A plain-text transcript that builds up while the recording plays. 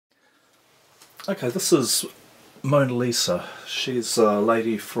Okay, this is Mona Lisa. She's a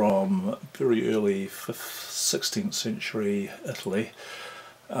lady from very early 16th century Italy,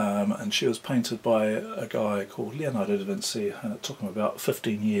 and she was painted by a guy called Leonardo da Vinci, and it took him about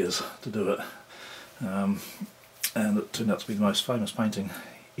 15 years to do it, and it turned out to be the most famous painting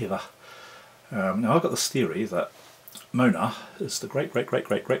ever. Now I've got this theory that Mona is the great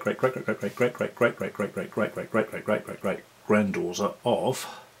granddaughter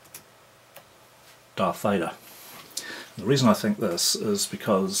of Darth Vader. The reason I think this is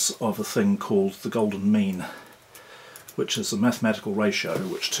because of a thing called the golden mean, which is a mathematical ratio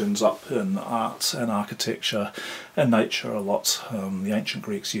which turns up in art and architecture and nature a lot. The ancient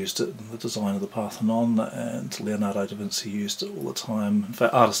Greeks used it in the design of the Parthenon, and Leonardo da Vinci used it all the time. In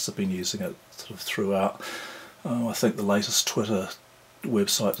fact, artists have been using it sort of throughout. I think the latest Twitter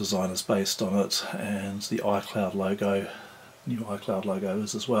website design is based on it, and the iCloud logo, new iCloud logo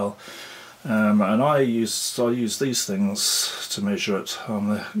is as well. And I use these things to measure it.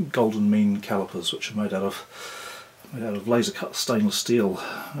 The golden mean calipers, which are made out of laser cut stainless steel,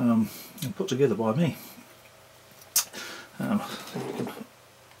 and put together by me.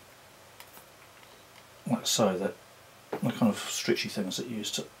 Like so, that the kind of stretchy things that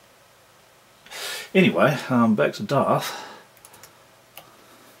used to. Anyway, back to Darth.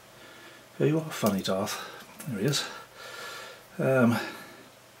 Here you are, funny Darth. There he is.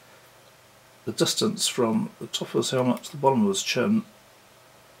 The distance from the top of his helmet to the bottom of his chin,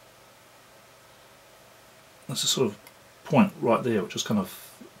 there's a sort of point right there which is kind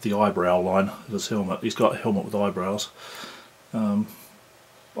of the eyebrow line of his helmet. He's got a helmet with eyebrows. I've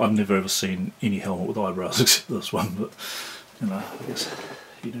never ever seen any helmet with eyebrows except this one, but you know, I guess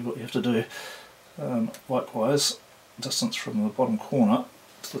you do what you have to do. Likewise, distance from the bottom corner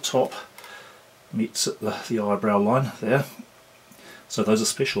to the top meets at the eyebrow line there. So those are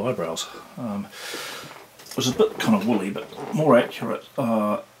special eyebrows, which is a bit kind of woolly, but more accurate.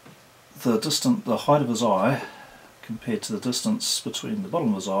 The height of his eye compared to the distance between the bottom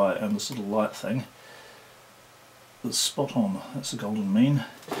of his eye and this little light thing is spot on. That's the golden mean.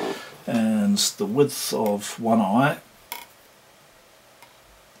 And the width of one eye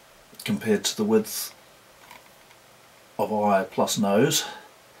compared to the width of eye plus nose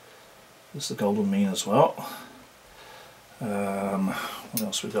is the golden mean as well. What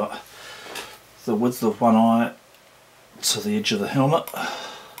else we got? The width of one eye to the edge of the helmet.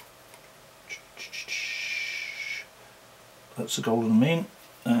 That's the golden mean,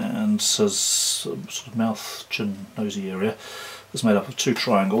 and his sort of mouth, chin, nosy area is made up of two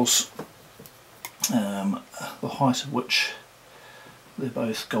triangles, the height of which they're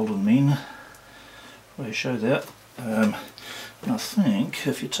both golden mean ratio there. And I think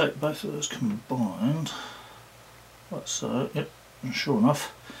if you take both of those combined, like so, yep, and sure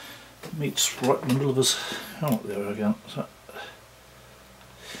enough, it meets right in the middle of his helmet there again. So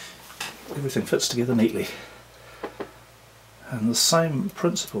everything fits together neatly. And the same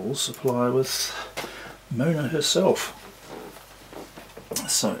principles apply with Mona herself.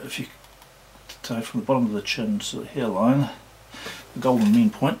 So if you take from the bottom of the chin to the hairline, the golden mean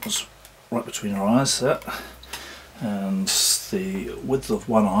point is right between her eyes there, and the width of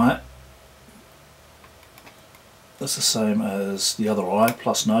one eye is the same as the other eye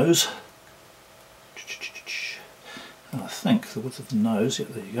plus nose. And I think the width of the nose, yeah,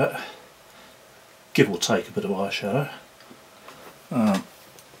 there you go, give or take a bit of eyeshadow.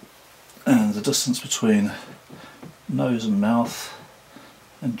 And the distance between nose and mouth,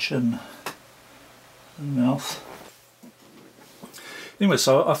 and chin and mouth. Anyway,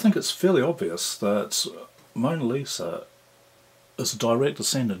 so I think it's fairly obvious that Mona Lisa is a direct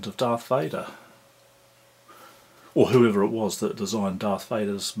descendant of Darth Vader, or whoever it was that designed Darth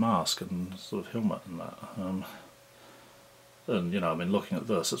Vader's mask and sort of helmet and that. And you know, I mean, looking at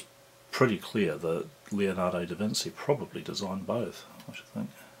this, it's pretty clear that Leonardo da Vinci probably designed both, I should think.